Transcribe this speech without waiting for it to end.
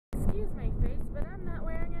and I'm not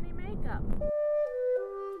wearing any makeup.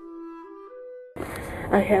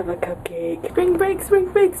 I have a cupcake. Spring break,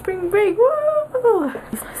 spring break, spring break. Woo!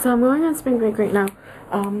 So I'm going on spring break right now.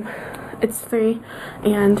 It's 3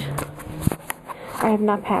 and I have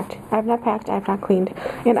not packed. I have not cleaned.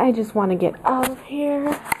 And I just want to get out of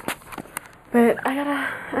here. But I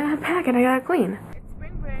gotta pack and I gotta clean. It's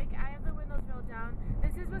spring break. I have the windows rolled down.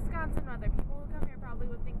 This is Wisconsin weather. People who come here probably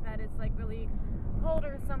would think that it's like really cold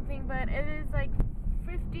or something, but it is like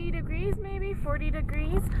 50 degrees, maybe 40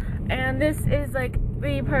 degrees. And this is like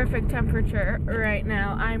the perfect temperature right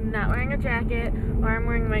now. I'm not wearing a jacket, or I'm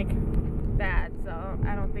wearing like that, so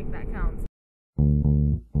I don't think that counts.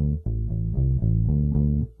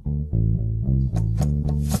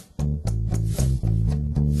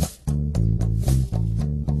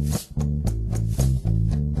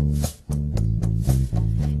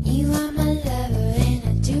 You are my lover and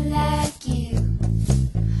I do like you,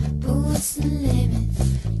 but what's the limit?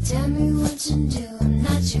 Tell me what to do, I'm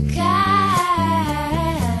not your kind,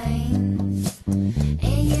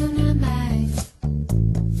 and you're not mine.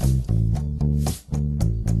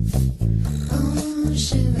 Oh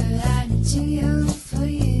sugar, I'm too young for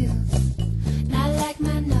you. Not like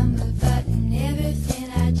my number, but in everything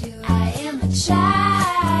I do, I am a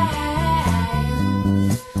child.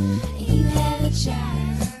 You have a child.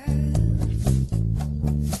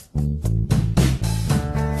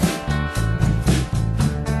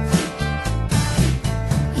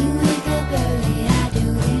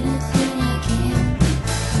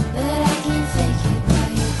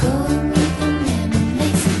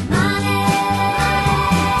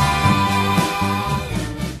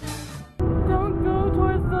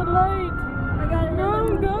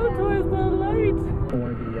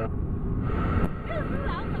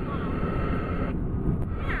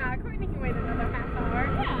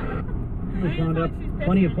 Wound up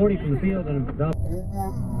 20 of 40 from the field and about.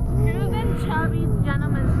 Here's in Chubby's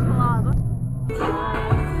Gentleman's Club.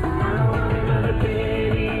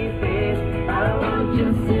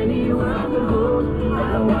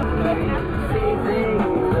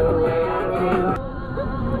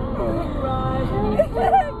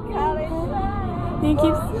 He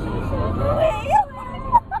keeps.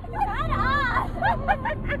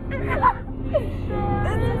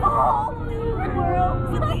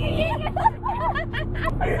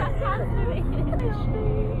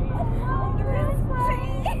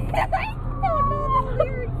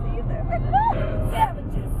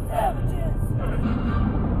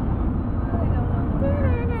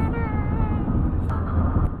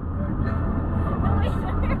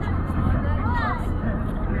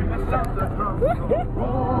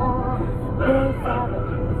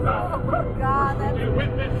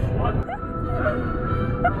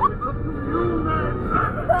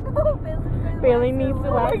 Really needs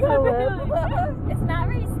to wax her lip. It's not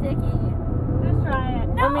very sticky. Just try it.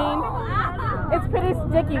 No. I mean, it's pretty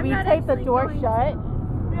sticky. We taped the door shut.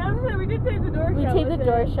 Yeah, we did tape the door shut. We taped the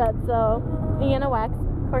door shut, so Iana wax.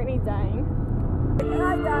 Courtney's dying. And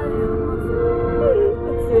I got it.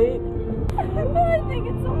 Let's see.